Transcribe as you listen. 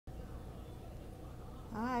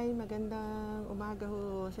Hi! Magandang umaga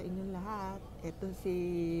ho sa inyong lahat. Ito si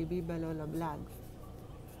Viva Lola Vlogs.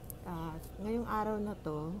 Ngayong araw na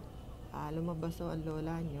to, lumabas ho ang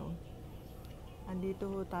lola nyo. Andito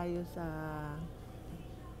ho tayo sa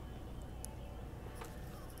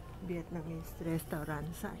Vietnamese restaurant.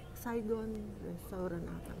 Saigon restaurant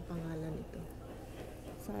ang pangalan nito.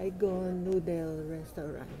 Saigon Noodles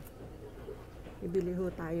restaurant. Bibili ho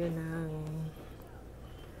tayo ng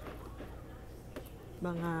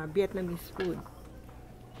mga Vietnamese food.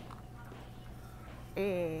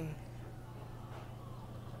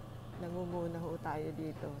 Nangunguna ho tayo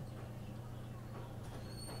dito.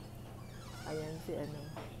 Ayan si ano.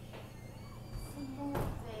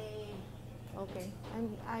 Okay,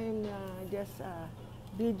 I'm just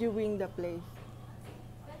videoing the place.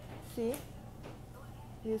 See,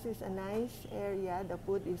 this is a nice area. The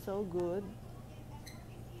food is so good,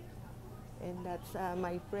 and that's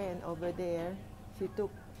my friend over there. She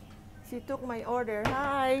took my order.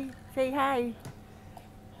 Hi, say hi.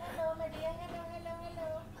 Hello, Maria.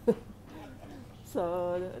 Hello. So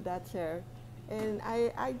that's her, and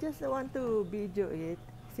I just want to video it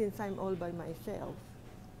since I'm all by myself.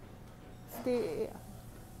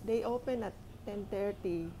 They open at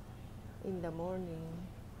 10:30 in the morning,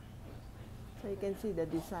 so you can see the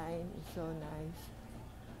design is so nice.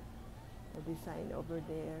 The design over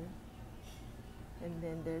there, and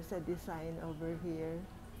then there's a design over here.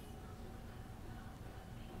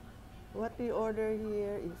 What we order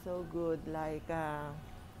here is so good. Like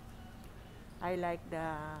I like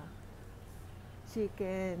the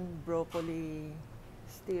chicken broccoli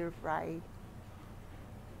stir fry,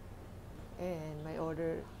 and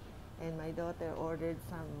my daughter ordered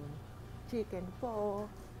some chicken pho,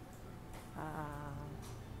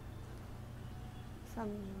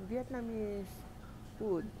 some Vietnamese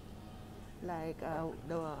food like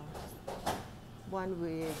the one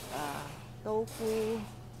with tofu,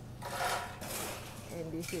 and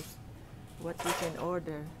this is what you can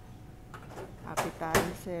order: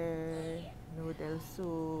 appetizer, noodle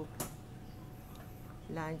soup,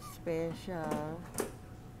 lunch special.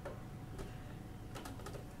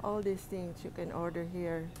 All these things you can order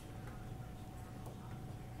here,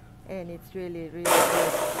 and it's really good.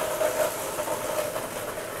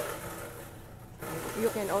 You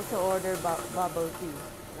can also order bubble tea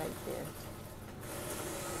right there.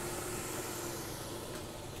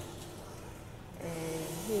 And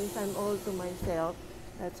since I'm all to myself,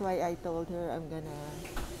 that's why I told her I'm gonna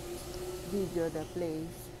video the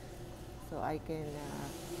place so I can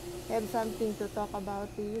have something to talk about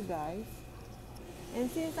to you guys. And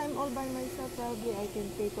since I'm all by myself, probably I can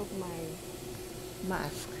take off my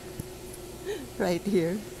mask right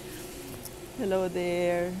here. Hello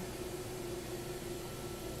there.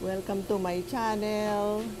 Welcome to my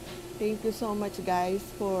channel. Thank you so much guys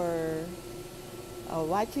for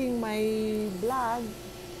watching my vlog.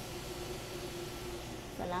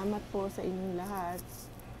 Salamat po sa inyong lahat.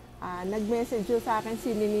 Nag-message sa akin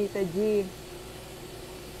si Ninita G.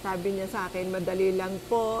 Sabi niya sa akin, madali lang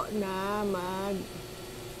po na mag-edit.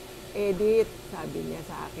 Sabi niya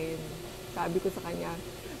sa akin. Sabi ko sa kanya,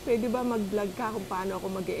 pwede ba mag-vlog ka kung paano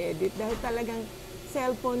ako mag-edit? Dahil talagang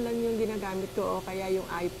cellphone lang yung ginagamit ko o kaya yung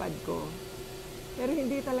iPad ko. Pero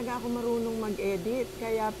hindi talaga ako marunong mag-edit.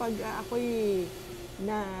 Kaya pag ako'y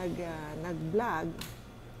nag-vlog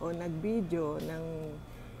o nag-video ng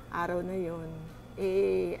araw na yon,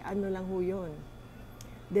 ano lang ho yun,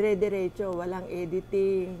 dire-diretso, walang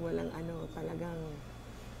editing, walang ano, talagang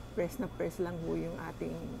press na press lang ho yung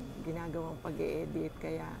ating ginagawang pag-e-edit.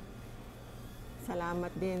 Kaya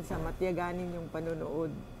salamat din sa matiyaganin yung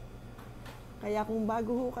panonood. Kaya kung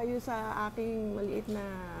bago ho kayo sa aking maliit na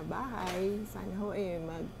bahay, sana ho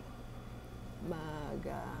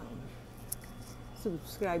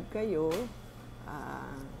subscribe kayo,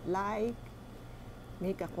 like,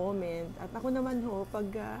 make a comment. At ako naman ho, pag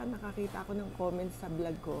nakakita ako ng comments sa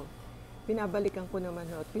vlog ko, pinabalikan ko naman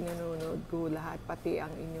ho at pinanonood ko lahat, pati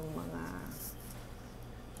ang inyong mga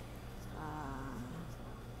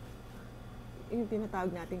yung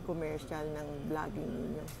tinatawag nating commercial ng vlogging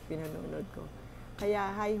ninyo, pinanonood ko. Kaya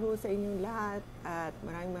hi ho sa inyong lahat at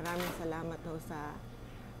maraming salamat ho sa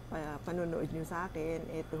panonood nyo sa akin.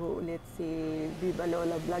 Ito ho ulit si Viva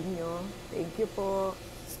Lola Vlog nyo. Thank you po.